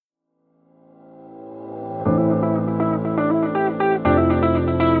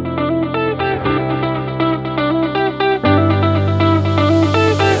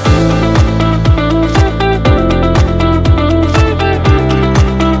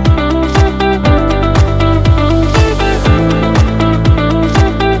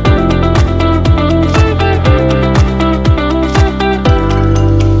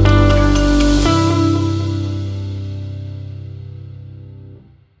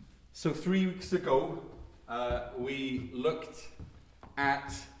So 3 weeks ago, we looked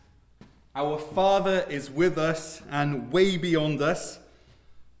at our Father is with us and way beyond us.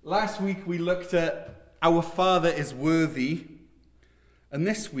 Last week we looked at our Father is worthy. And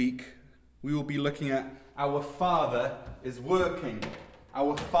this week we will be looking at our Father is working.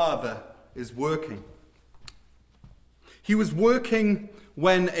 Our Father is working. He was working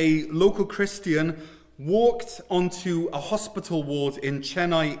when a local Christian walked onto a hospital ward in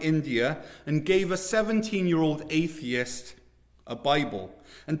Chennai, India, and gave a 17-year-old atheist a Bible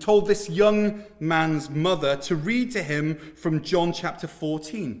and told this young man's mother to read to him from John chapter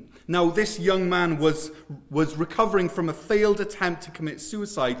 14. Now, this young man was recovering from a failed attempt to commit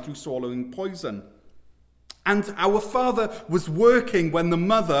suicide through swallowing poison. And our Father was working when the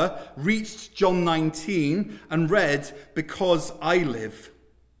mother reached John 19 and read, "Because I live,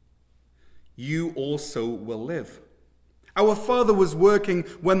 you also will live." Our Father was working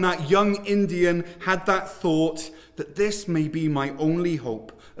when that young Indian had that thought that this may be my only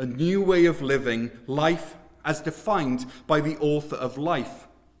hope, a new way of living, life as defined by the author of life.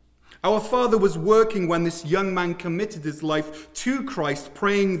 Our Father was working when this young man committed his life to Christ,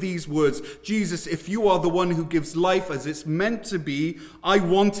 praying these words, "Jesus, if you are the one who gives life as it's meant to be, I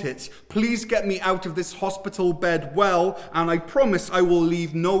want it. Please get me out of this hospital bed well, and I promise I will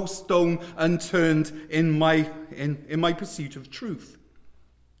leave no stone unturned in my pursuit of truth."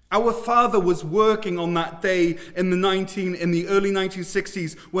 Our Father was working on that day in the early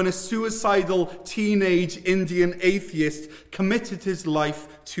 1960s when a suicidal teenage Indian atheist committed his life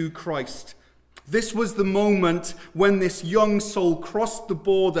to Christ. This was the moment when this young soul crossed the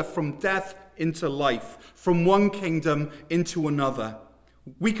border from death into life, from one kingdom into another.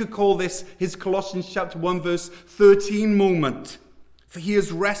 We could call this his Colossians chapter 1 verse 13 moment. For he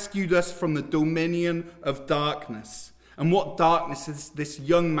has rescued us from the dominion of darkness. And what darkness this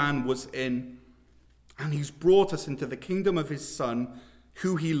young man was in. And he's brought us into the kingdom of his Son,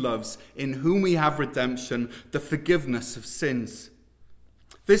 who he loves, in whom we have redemption, the forgiveness of sins.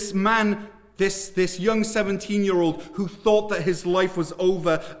 This man, this young 17-year-old who thought that his life was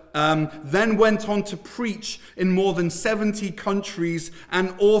over, then went on to preach in more than 70 countries and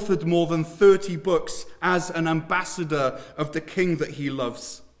authored more than 30 books as an ambassador of the king that he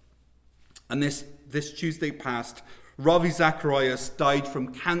loves. And this Tuesday past, Ravi Zacharias died from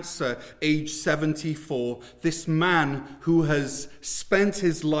cancer, age 74. This man who has spent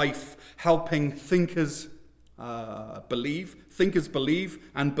his life helping thinkers believe,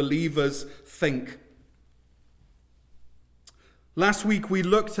 and believers think. Last week we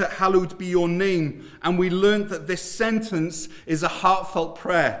looked at "Hallowed be your name," and we learned that this sentence is a heartfelt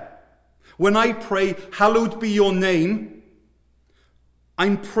prayer. When I pray, "Hallowed be your name,"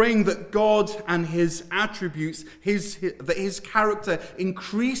 I'm praying that God and his attributes, that his character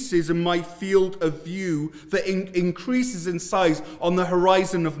increases in my field of view, that increases in size on the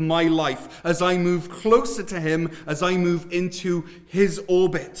horizon of my life as I move closer to him, as I move into his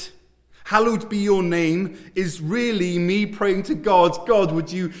orbit. "Hallowed be your name" is really me praying to God, "God,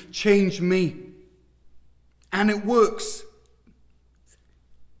 would you change me?" And it works.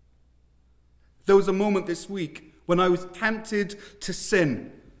 There was a moment this week when I was tempted to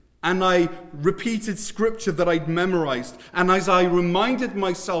sin, and I repeated scripture that I'd memorized, and as I reminded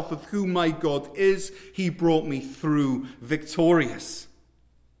myself of who my God is, he brought me through victorious.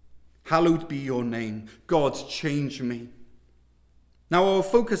 Hallowed be your name. God, change me. Now our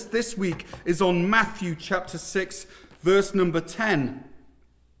focus this week is on Matthew chapter 6, verse number 10.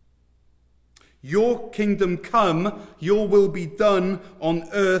 "Your kingdom come, your will be done on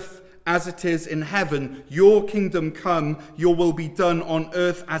earth as it is in heaven." Your kingdom come, your will be done on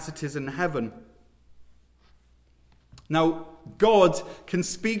earth as it is in heaven. Now, God can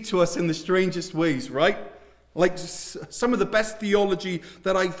speak to us in the strangest ways, right? Like some of the best theology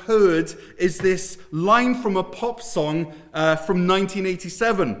that I've heard is this line from a pop song from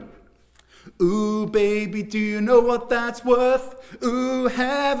 1987. "Ooh, baby, do you know what that's worth? Ooh,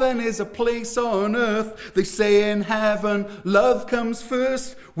 heaven is a place on earth. They say in heaven, love comes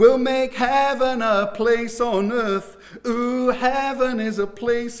first. We'll make heaven a place on earth. Ooh, heaven is a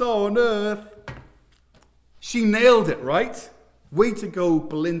place on earth." She nailed it, right? Way to go,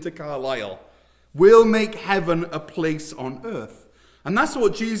 Belinda Carlisle. We'll make heaven a place on earth. And that's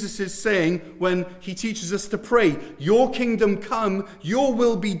what Jesus is saying when he teaches us to pray. Your kingdom come, your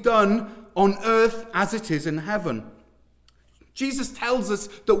will be done on earth as it is in heaven. Jesus tells us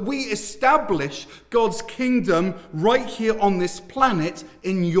that we establish God's kingdom right here on this planet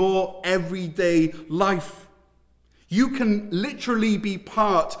in your everyday life. You can literally be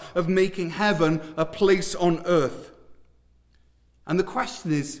part of making heaven a place on earth. And the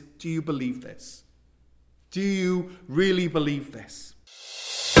question is, do you believe this? Do you really believe this?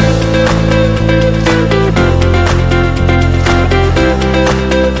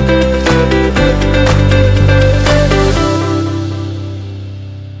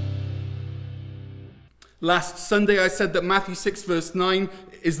 Last Sunday I said that Matthew 6 verse 9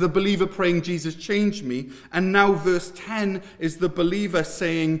 is the believer praying, Jesus, change me. And now verse 10 is the believer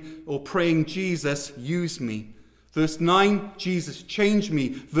saying or praying, Jesus, use me. Verse 9, Jesus, change me.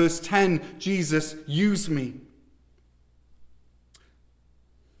 Verse 10, Jesus, use me.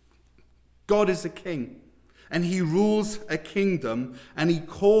 God is a king, and he rules a kingdom, and he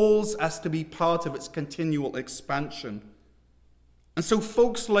calls us to be part of its continual expansion. And so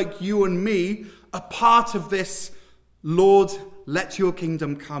folks like you and me are part of this, Lord, let your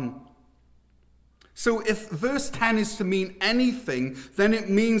kingdom come. So if verse 10 is to mean anything, then it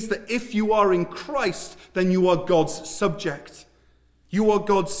means that if you are in Christ, then you are God's subject. You are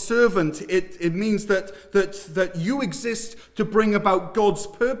God's servant. It means that you exist to bring about God's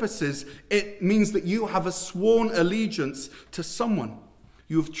purposes. It means that you have a sworn allegiance to someone.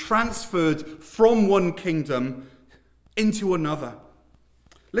 You have transferred from one kingdom into another.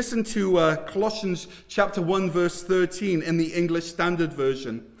 Listen to Colossians chapter 1 verse 13 in the English Standard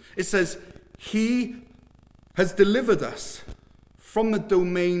Version. It says, he has delivered us from the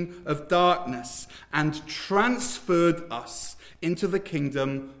domain of darkness and transferred us into the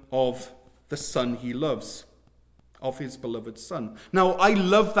kingdom of the Son he loves, of his beloved Son. Now, I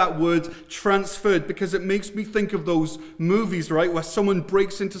love that word transferred because it makes me think of those movies, right, where someone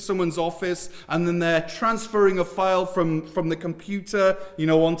breaks into someone's office and then they're transferring a file from the computer,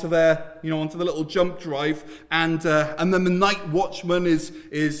 onto the little jump drive, and then the night watchman is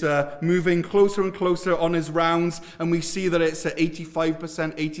moving closer and closer on his rounds, and we see that it's at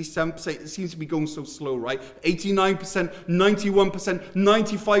 85%, 87%. It seems to be going so slow, right? 89%, 91%,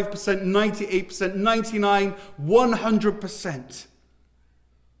 95%, 98%, 99%, 100%.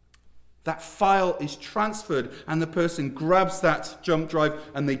 That file is transferred and the person grabs that jump drive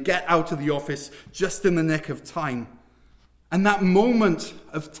and they get out of the office just in the nick of time. And that moment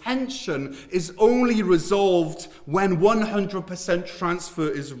of tension is only resolved when 100% transfer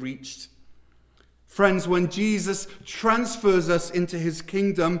is reached. Friends, when Jesus transfers us into his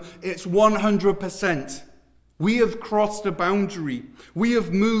kingdom, it's 100%. We have crossed a boundary. We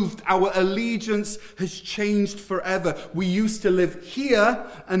have moved. Our allegiance has changed forever. We used to live here,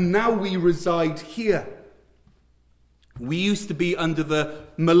 and now we reside here. We used to be under the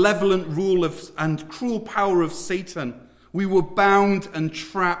malevolent rule and cruel power of Satan. We were bound and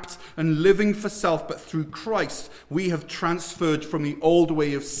trapped and living for self, but through Christ, we have transferred from the old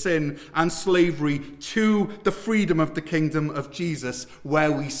way of sin and slavery to the freedom of the kingdom of Jesus,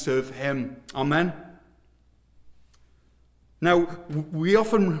 where we serve him. Amen. Now, we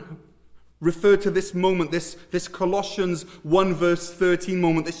often refer to this moment, this Colossians 1 verse 13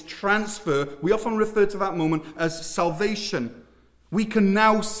 moment, this transfer, we often refer to that moment as salvation. We can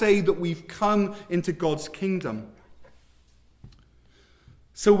now say that we've come into God's kingdom.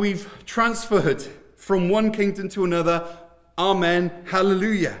 So we've transferred from one kingdom to another. Amen.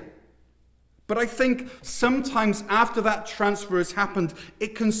 Hallelujah. But I think sometimes after that transfer has happened,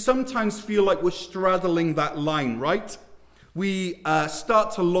 it can sometimes feel like we're straddling that line, right? We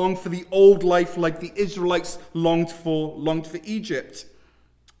start to long for the old life like the Israelites longed for Egypt.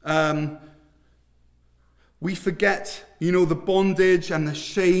 We forget, the bondage and the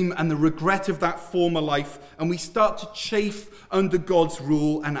shame and the regret of that former life, and we start to chafe under God's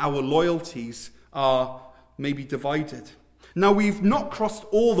rule, and our loyalties are maybe divided. Now, we've not crossed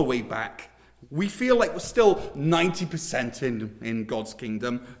all the way back. We feel like we're still 90% in God's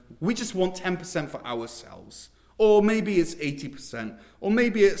kingdom. We just want 10% for ourselves. Or maybe it's 80%, or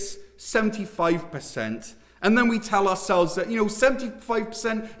maybe it's 75%. And then we tell ourselves that,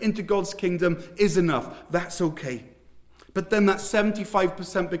 75% into God's kingdom is enough. That's okay. But then that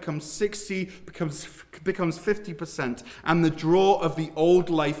 75% becomes 60, becomes 50%. And the draw of the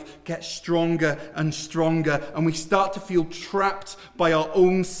old life gets stronger and stronger. And we start to feel trapped by our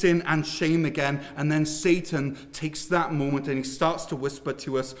own sin and shame again. And then Satan takes that moment and he starts to whisper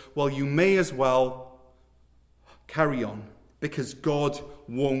to us, well, you may as well carry on, because God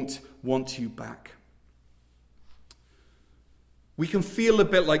won't want you back. We can feel a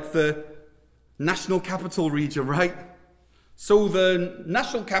bit like the National Capital Region, right? So the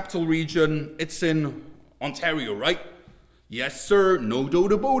National Capital Region, it's in Ontario, right? Yes, sir, no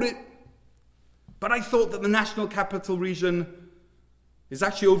doubt about it. But I thought that the National Capital Region is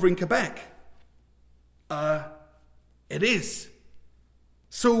actually over in Quebec. It is.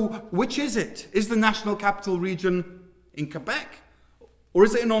 So, which is it? Is the National Capital Region in Quebec Or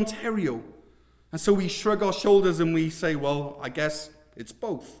is it in Ontario? And so we shrug our shoulders and we say, well, I guess it's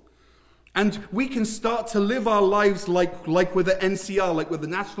both. And we can start to live our lives like with the NCR, like with the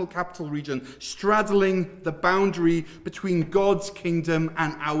National Capital Region, straddling the boundary between God's kingdom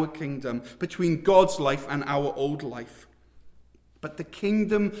and our kingdom, between God's life and our old life. But the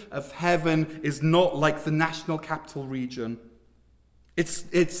kingdom of heaven is not like the National Capital Region.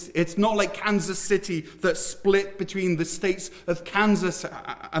 It's not like Kansas City that split between the states of Kansas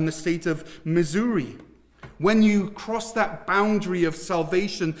and the state of Missouri. When you cross that boundary of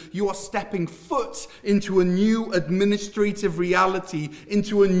salvation, you are stepping foot into a new administrative reality,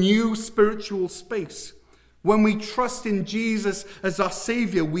 into a new spiritual space. When we trust in Jesus as our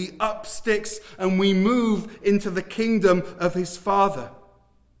Savior, we up sticks and we move into the kingdom of his Father.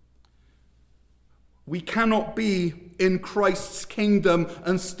 We cannot be in Christ's kingdom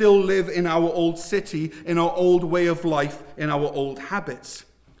and still live in our old city, in our old way of life, in our old habits.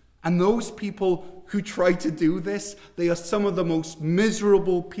 And those people who try to do this, they are some of the most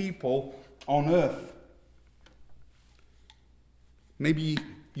miserable people on earth. Maybe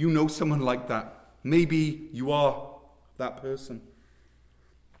you know someone like that. Maybe you are that person.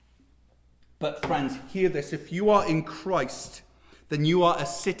 But friends, hear this. If you are in Christ, then you are a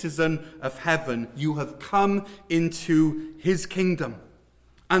citizen of heaven. You have come into his kingdom.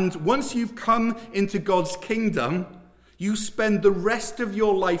 And once you've come into God's kingdom, you spend the rest of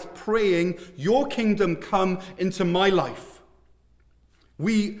your life praying, your kingdom come into my life.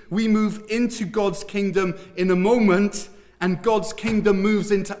 We move into God's kingdom in a moment, and God's kingdom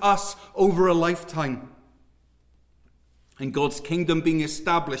moves into us over a lifetime. And God's kingdom being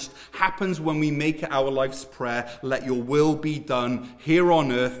established happens when we make it our life's prayer, let your will be done here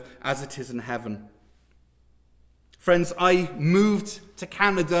on earth as it is in heaven. Friends, I moved to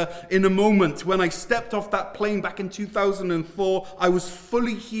Canada in a moment. When I stepped off that plane back in 2004, I was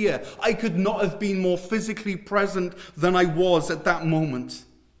fully here. I could not have been more physically present than I was at that moment.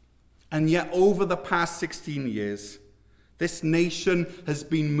 And yet, over the past 16 years, this nation has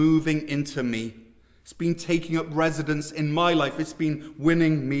been moving into me. It's been taking up residence in my life. It's been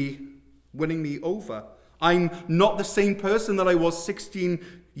winning me over. I'm not the same person that I was 16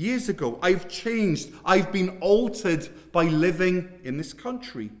 years ago. I've changed. I've been altered by living in this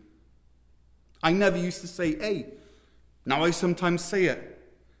country. I never used to say "hey." Now I sometimes say it.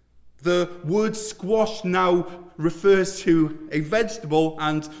 The word squash now refers to a vegetable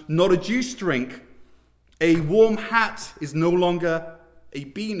and not a juice drink. A warm hat is no longer a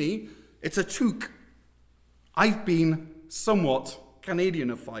beanie, it's a toque. I've been somewhat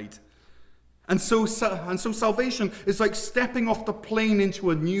Canadianified. And so salvation is like stepping off the plane into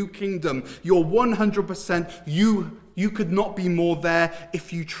a new kingdom. You're 100%, you could not be more there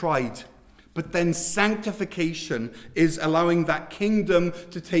if you tried. But then sanctification is allowing that kingdom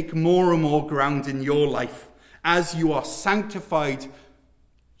to take more and more ground in your life. As you are sanctified,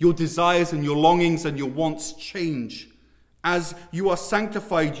 your desires and your longings and your wants change. As you are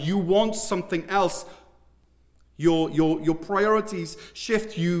sanctified, you want something else. Your priorities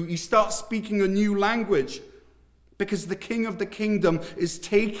shift. You start speaking a new language because the King of the Kingdom is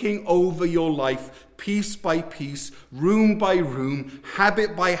taking over your life piece by piece, room by room,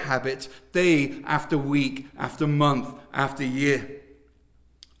 habit by habit, day after week, after month, after year,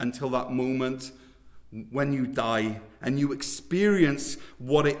 until that moment when you die and you experience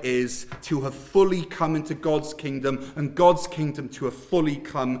what it is to have fully come into God's kingdom and God's kingdom to have fully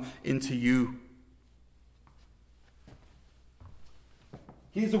come into you.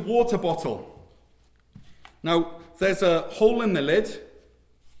 Here's a water bottle. Now, there's a hole in the lid,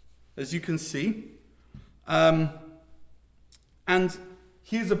 as you can see. And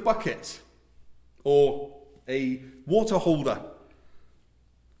here's a bucket, or a water holder.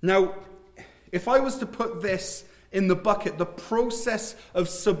 Now, if I was to put this in the bucket, the process of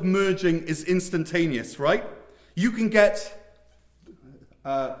submerging is instantaneous, right? You can get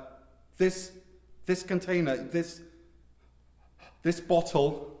this container, this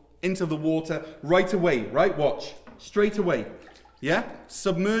bottle into the water right away, right? Watch. Straight away. Yeah?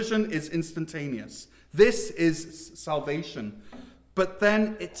 Submersion is instantaneous. This is salvation. But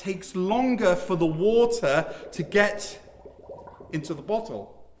then it takes longer for the water to get into the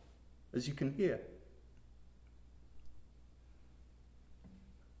bottle, as you can hear.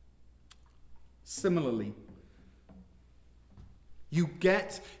 Similarly, you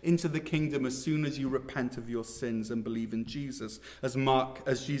get into the kingdom as soon as you repent of your sins and believe in Jesus. As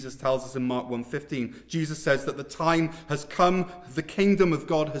Jesus tells us in Mark 1:15, Jesus says that the time has come, the kingdom of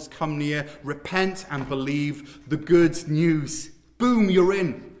God has come near. Repent and believe the good news. Boom, you're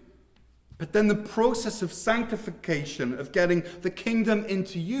in. But then the process of sanctification, of getting the kingdom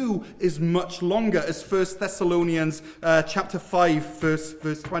into you, is much longer, as 1 Thessalonians chapter 5,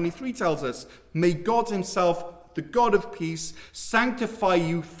 verse 23 tells us. May God himself, the God of peace, sanctify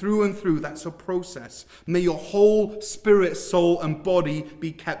you through and through. That's a process. May your whole spirit, soul, and body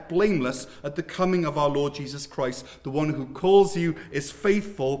be kept blameless at the coming of our Lord Jesus Christ. The one who calls you is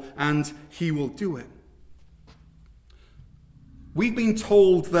faithful, and he will do it. We've been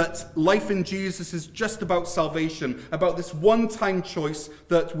told that life in Jesus is just about salvation, about this one-time choice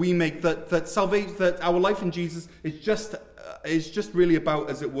that we make, that our life in Jesus is just really about,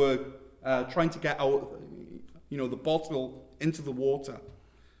 as it were, trying to get out, the bottle into the water.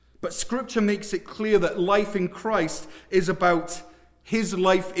 But Scripture makes it clear that life in Christ is about his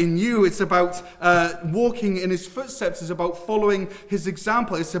life in you. It's about walking in his footsteps. It's about following his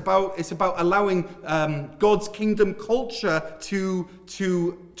example. It's about allowing God's kingdom culture to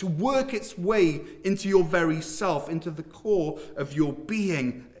work its way into your very self, into the core of your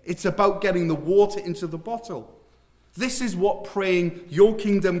being. It's about getting the water into the bottle. This is what praying, your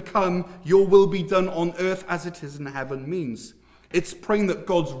kingdom come, your will be done on earth as it is in heaven means. It's praying that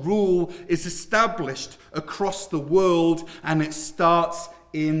God's rule is established across the world, and it starts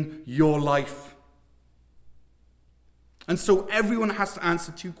in your life. And so everyone has to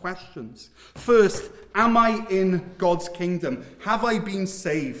answer two questions. First, am I in God's kingdom? Have I been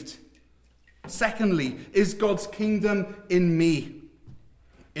saved? Secondly, is God's kingdom in me?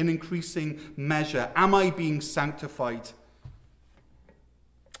 In increasing measure, am I being sanctified?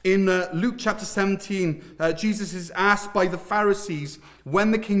 In Luke chapter 17, Jesus is asked by the Pharisees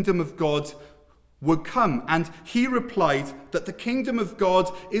when the kingdom of God would come. And he replied that the kingdom of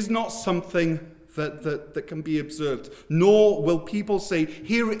God is not something that can be observed, nor will people say,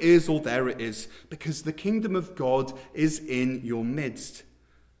 here it is or there it is, because the kingdom of God is in your midst.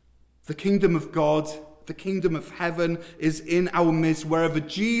 The kingdom of God, the kingdom of heaven is in our midst. Wherever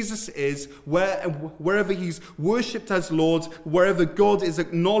Jesus is, wherever he's worshipped as Lord, wherever God is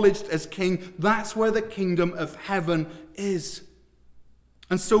acknowledged as King, that's where the kingdom of heaven is.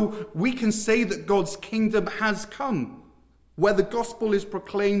 And so we can say that God's kingdom has come. Where the gospel is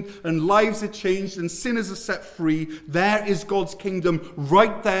proclaimed and lives are changed and sinners are set free, there is God's kingdom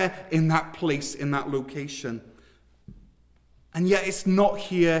right there in that place, in that location. And yet it's not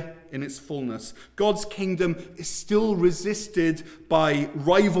here in its fullness. God's kingdom is still resisted by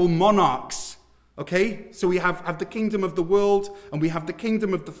rival monarchs. Okay? So we have the kingdom of the world, and we have the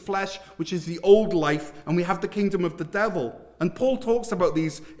kingdom of the flesh, which is the old life, and we have the kingdom of the devil. And Paul talks about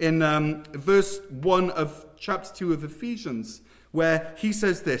these in verse 1 of chapter 2 of Ephesians, where he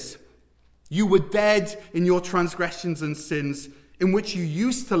says this: you were dead in your transgressions and sins, in which you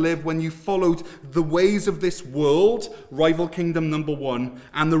used to live when you followed the ways of this world, rival kingdom number one,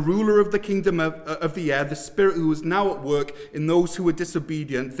 and the ruler of the kingdom of the air, the spirit who is now at work in those who are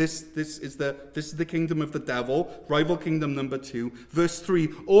disobedient. This is the kingdom of the devil, rival kingdom number two. Verse 3,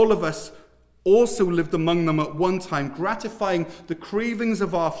 all of us also lived among them at one time, gratifying the cravings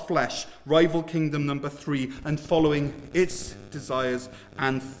of our flesh, rival kingdom number 3, and following its desires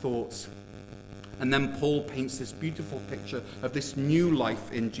and thoughts. And then Paul paints this beautiful picture of this new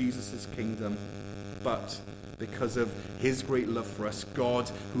life in Jesus' kingdom. But because of his great love for us, God,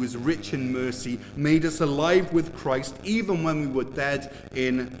 who is rich in mercy, made us alive with Christ even when we were dead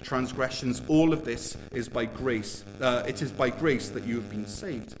in transgressions. All of this is by grace. It is by grace that you have been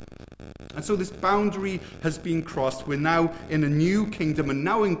saved. And so this boundary has been crossed. We're now in a new kingdom, and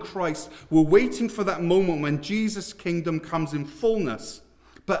now in Christ, we're waiting for that moment when Jesus' kingdom comes in fullness.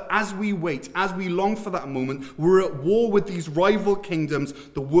 But as we wait, as we long for that moment, we're at war with these rival kingdoms,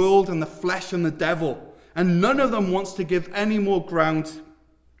 the world and the flesh and the devil. And none of them wants to give any more ground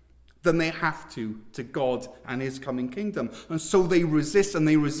than they have to God and his coming kingdom. And so they resist, and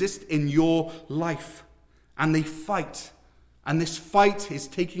they resist in your life. And they fight. And this fight is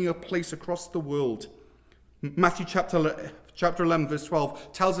taking a place across the world. Matthew chapter 11, verse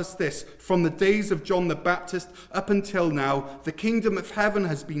 12 tells us this: from the days of John the Baptist up until now, the kingdom of heaven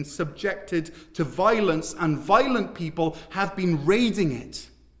has been subjected to violence, and violent people have been raiding it.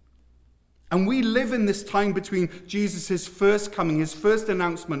 And we live in this time between Jesus' first coming, his first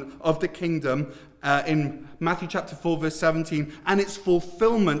announcement of the kingdom in Matthew chapter 4, verse 17, and its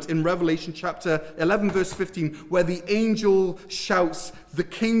fulfillment in Revelation chapter 11, verse 15, where the angel shouts, the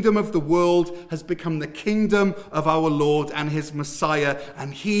kingdom of the world has become the kingdom of our Lord and his Messiah,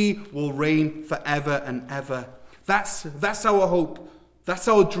 and he will reign forever and ever. That's our hope. That's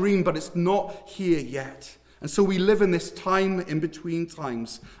our dream, but it's not here yet. And so we live in this time in between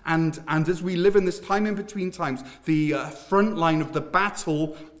times. And as we live in this time in between times, the front line of the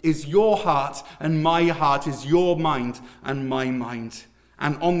battle is your heart, and my heart is your mind and my mind.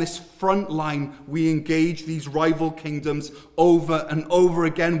 And on this front line, we engage these rival kingdoms over and over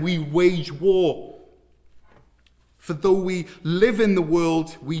again. We wage war. For though we live in the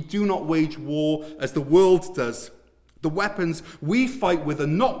world, we do not wage war as the world does. The weapons we fight with are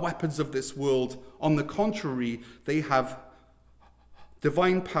not weapons of this world. On the contrary, they have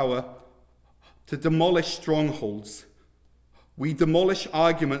divine power to demolish strongholds. We demolish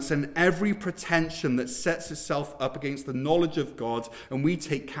arguments and every pretension that sets itself up against the knowledge of God, and we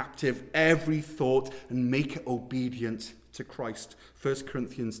take captive every thought and make it obedient to Christ. 1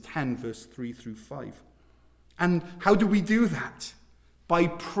 Corinthians 10, verse 3 through 5. And how do we do that? By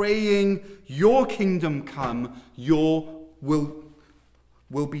praying, your kingdom come, your will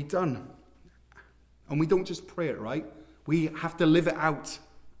be done. And we don't just pray it, right? We have to live it out.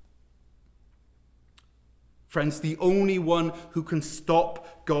 Friends, the only one who can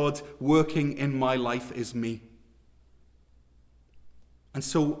stop God working in my life is me. And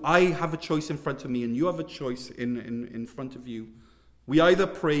so I have a choice in front of me, and you have a choice in front of you. We either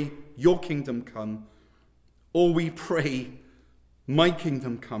pray, your kingdom come, or we pray, my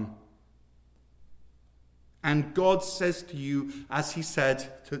kingdom come. And God says to you, as he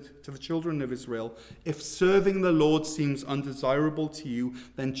said to the children of Israel, if serving the Lord seems undesirable to you,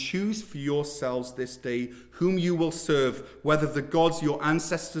 then choose for yourselves this day whom you will serve, whether the gods your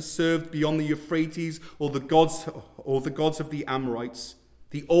ancestors served beyond the Euphrates, or the gods of the Amorites,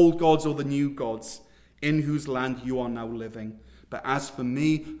 the old gods or the new gods, in whose land you are now living. But as for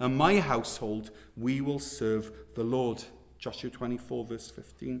me and my household, we will serve the Lord. Joshua 24, verse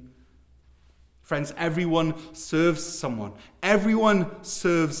 15. Friends, everyone serves someone. Everyone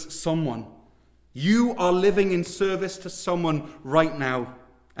serves someone. You are living in service to someone right now.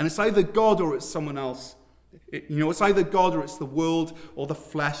 And it's either God or it's someone else. It's either God or it's the world or the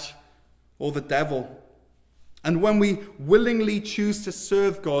flesh or the devil. And when we willingly choose to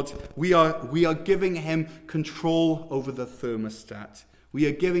serve God, we are giving him control over the thermostat. We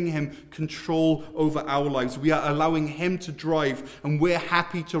are giving him control over our lives. We are allowing him to drive, and we're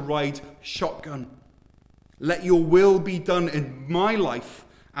happy to ride shotgun. Let your will be done in my life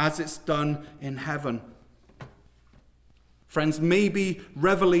as it's done in heaven. Friends, maybe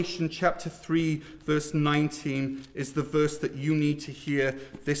Revelation chapter 3, verse 19 is the verse that you need to hear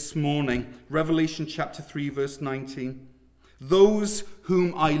this morning. Revelation chapter 3, verse 19. Those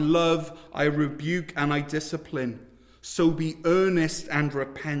whom I love, I rebuke and I discipline. So be earnest and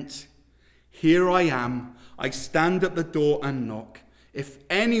repent. Here I am. I stand at the door and knock. If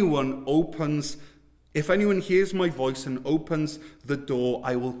anyone hears my voice and opens the door,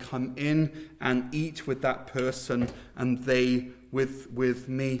 I will come in and eat with that person and they with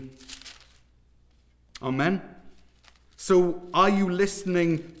me. Amen. So are you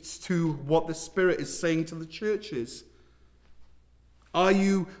listening to what the Spirit is saying to the churches? Are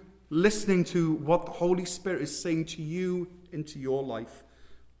you listening to what the Holy Spirit is saying to you into your life?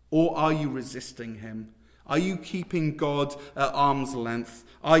 Or are you resisting him? Are you keeping God at arm's length?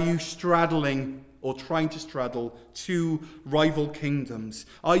 Are you straddling or trying to straddle two rival kingdoms?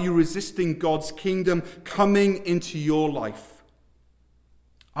 Are you resisting God's kingdom coming into your life?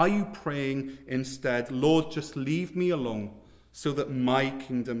 Are you praying instead, Lord, just leave me alone so that my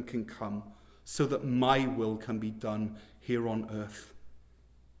kingdom can come, so that my will can be done here on earth?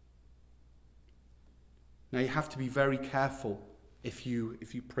 Now, you have to be very careful if you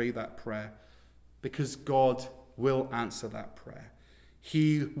pray that prayer, because God will answer that prayer.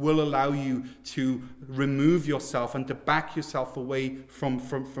 He will allow you to remove yourself and to back yourself away from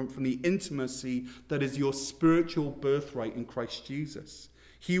the intimacy that is your spiritual birthright in Christ Jesus.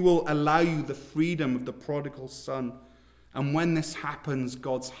 He will allow you the freedom of the prodigal son. And when this happens,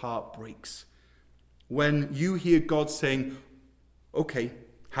 God's heart breaks. When you hear God saying, okay,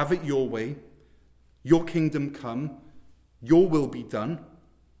 have it your way, your kingdom come, your will be done,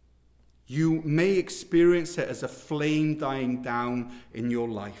 you may experience it as a flame dying down in your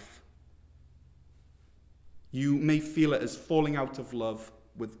life. You may feel it as falling out of love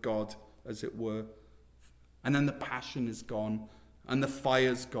with God, as it were. And then the passion is gone, and the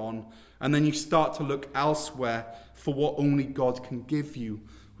fire's gone. And then you start to look elsewhere for what only God can give you,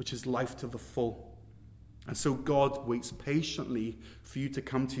 which is life to the full. And so God waits patiently for you to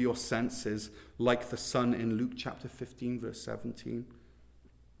come to your senses, like the son in Luke chapter 15, verse 17.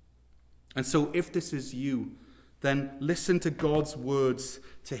 And so if this is you, then listen to God's words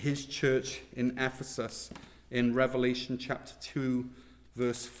to his church in Ephesus in Revelation chapter 2,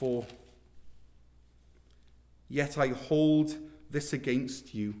 verse 4. Yet I hold this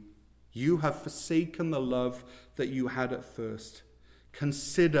against you. You have forsaken the love that you had at first.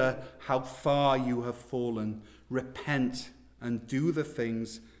 Consider how far you have fallen. Repent and do the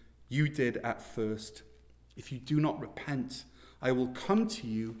things you did at first. If you do not repent, I will come to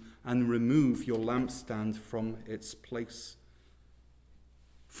you and remove your lampstand from its place.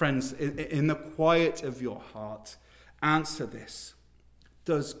 Friends, in the quiet of your heart, answer this.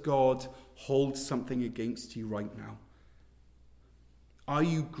 Does God hold something against you right now? Are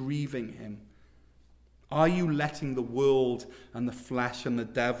you grieving him? Are you letting the world and the flesh and the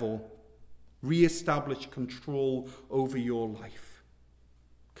devil re-establish control over your life?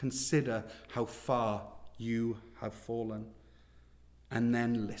 Consider how far you have fallen. And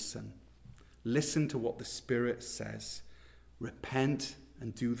then listen. Listen to what the Spirit says. Repent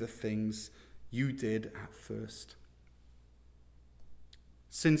and do the things you did at first.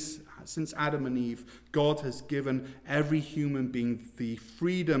 Since Adam and Eve, God has given every human being the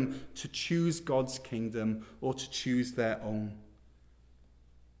freedom to choose God's kingdom or to choose their own.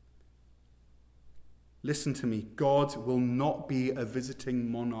 Listen to me. God will not be a visiting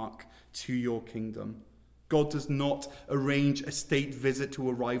monarch to your kingdom. God does not arrange a state visit to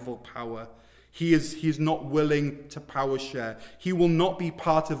a rival power. He is not willing to power share. He will not be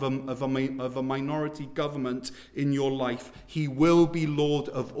part of a minority government in your life. He will be Lord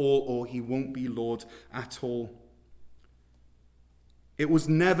of all, or he won't be Lord at all. It was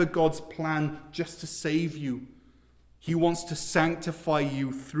never God's plan just to save you. He wants to sanctify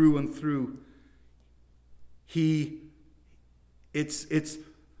you through and through. It's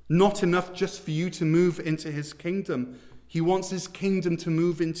not enough just for you to move into his kingdom. He wants his kingdom to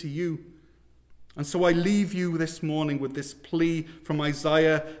move into you. And so I leave you this morning with this plea from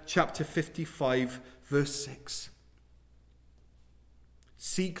Isaiah chapter 55, verse 6.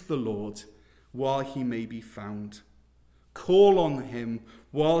 Seek the Lord while he may be found. Call on him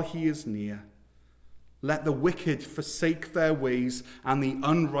while he is near. Let the wicked forsake their ways and the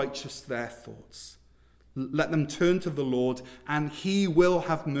unrighteous their thoughts. Let them turn to the Lord, and he will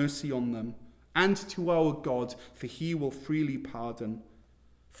have mercy on them, and to our God, for he will freely pardon.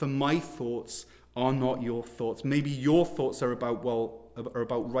 For my thoughts are not your thoughts. Maybe your thoughts are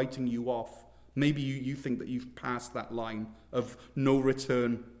about writing you off. Maybe you think that you've passed that line of no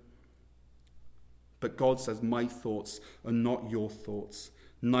return. But God says, my thoughts are not your thoughts.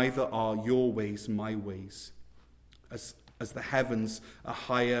 Neither are your ways my ways. As the heavens are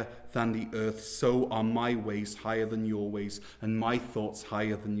higher than the earth, so are my ways higher than your ways, and my thoughts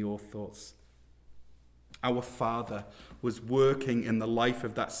higher than your thoughts. Our Father was working in the life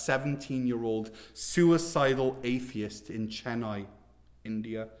of that 17-year-old suicidal atheist in Chennai,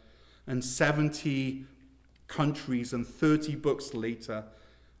 India. And 70 countries and 30 books later,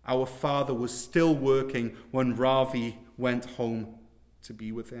 our Father was still working when Ravi went home to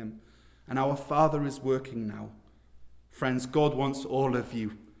be with him. And our Father is working now. Friends, God wants all of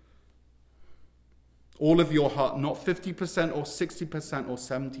you. All of your heart, not 50% or 60% or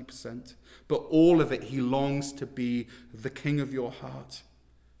 70%, but all of it. He longs to be the King of your heart.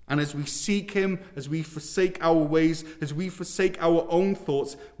 And as we seek him, as we forsake our ways, as we forsake our own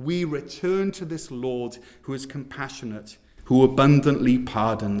thoughts, we return to this Lord who is compassionate, who abundantly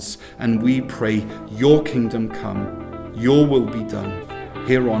pardons. And we pray, your kingdom come, your will be done,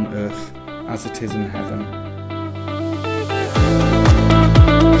 here on earth as it is in heaven.